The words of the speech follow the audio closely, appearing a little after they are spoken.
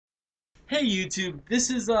Hey YouTube, this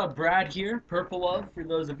is Brad here, Purple Love, for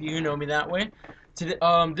those of you who know me that way. Today,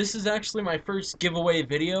 this is actually my first giveaway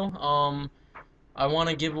video. I want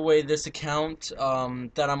to give away this account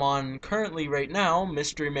that I'm on currently right now,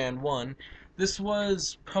 Mystery Man 1. This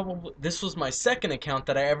was my second account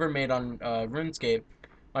that I ever made on Runescape.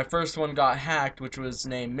 My first one got hacked, which was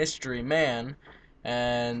named Mystery Man,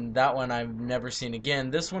 and that one I've never seen again.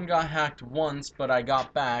 This one got hacked once, but I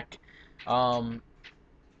got back. Um,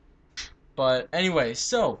 but anyway,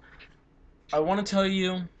 so I want to tell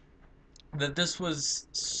you that this was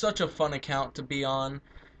such a fun account to be on.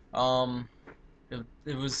 Um,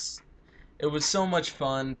 it was so much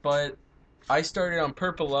fun, but I started on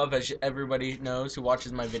Purple Love, as everybody knows who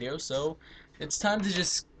watches my videos, so it's time to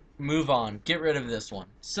just move on, get rid of this one.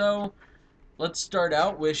 So let's start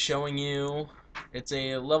out with showing you. It's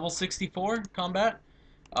a level 64 combat.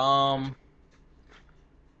 Um,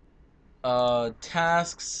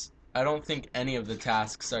 tasks. I don't think any of the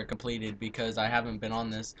tasks are completed because I haven't been on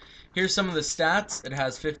this. Here's some of the stats. It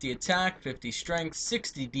has 50 attack, 50 strength,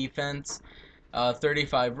 60 defense,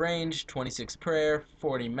 35 range, 26 prayer,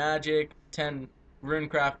 40 magic, 10 rune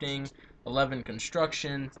crafting, 11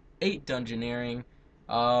 construction, 8 dungeoneering,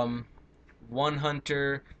 1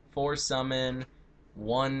 hunter, 4 summon,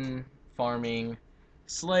 1 farming,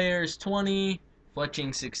 slayers 20,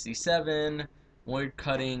 fletching 67, wood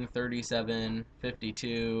cutting 37,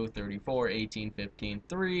 52, 34, 18, 15,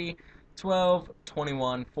 3, 12,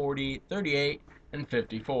 21, 40, 38, and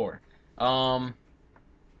 54.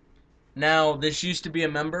 Now, this used to be a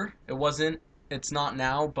member. It's not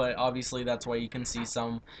now, but obviously that's why you can see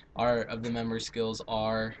some of the member skills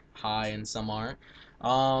are high and some aren't.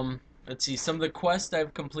 Let's see, some of the quests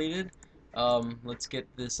I've completed. Let's get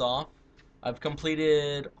this off. I've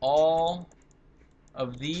completed all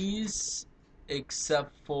of these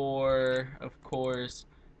except for, of course,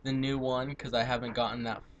 the new one because I haven't done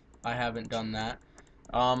that.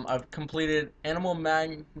 I've completed animal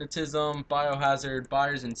magnetism, biohazard,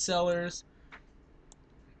 buyers and sellers,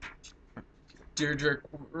 Deirdre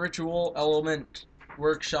ritual, element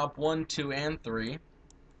workshop 1, 2, and 3.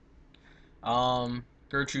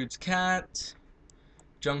 Gertrude's cat,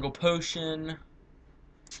 jungle potion,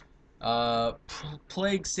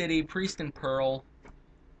 plague city, priest and pearl,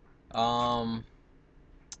 um,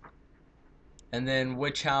 and then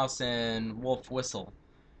witch house and wolf whistle.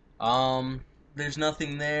 There's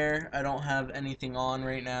nothing there. I don't have anything on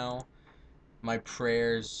right now. My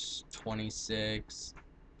prayers 26.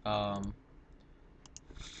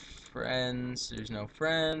 Friends, there's no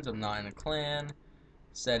friends. I'm not in a clan.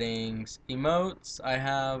 Settings, emotes. I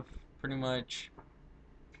have pretty much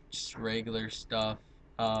just regular stuff.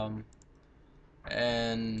 And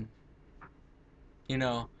you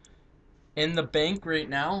know, in the bank right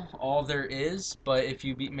now, all there is, but if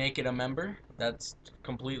you make it a member, that's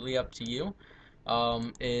completely up to you.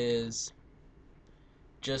 Is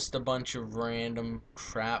just a bunch of random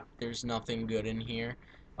crap. There's nothing good in here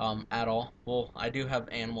at all. Well, I do have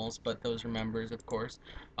animals, but those are members, of course.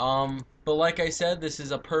 But like I said, this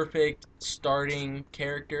is a perfect starting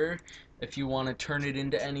character if you want to turn it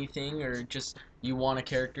into anything or just you want a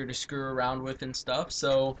character to screw around with and stuff.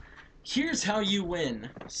 So here's how you win.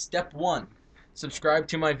 Step 1. Subscribe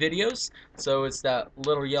to my videos. So it's that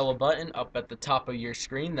little yellow button up at the top of your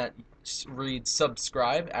screen that reads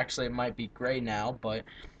subscribe. Actually, it might be gray now, but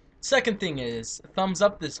second thing is thumbs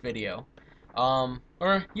up this video.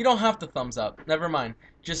 Or you don't have to thumbs up. Never mind.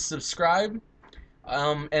 Just subscribe.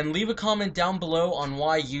 And leave a comment down below on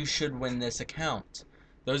why you should win this account.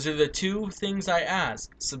 Those are the two things I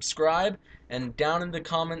ask. Subscribe, and down in the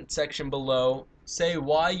comment section below, say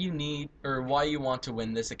why you need or why you want to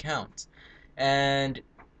win this account. And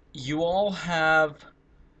you all have,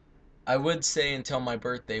 I would say, until my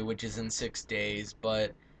birthday, which is in 6 days,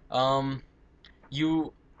 but um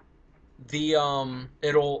you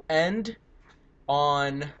it'll end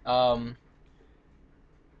on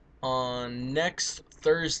next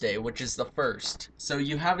Thursday, which is the 1st. So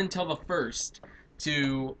you have until the 1st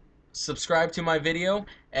to subscribe to my video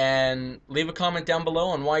and leave a comment down below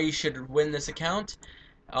on why you should win this account.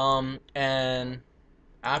 And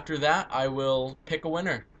after that, I will pick a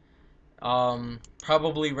winner.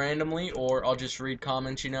 Probably randomly, or I'll just read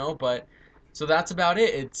comments, but so that's about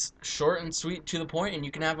it. It's short and sweet to the point, and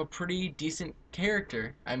you can have a pretty decent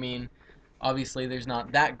character. I mean, obviously there's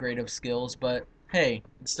not that great of skills, but hey,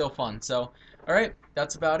 it's still fun. So, alright,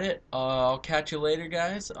 that's about it. I'll catch you later,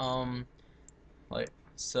 guys.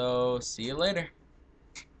 So see you later.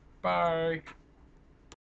 Bye.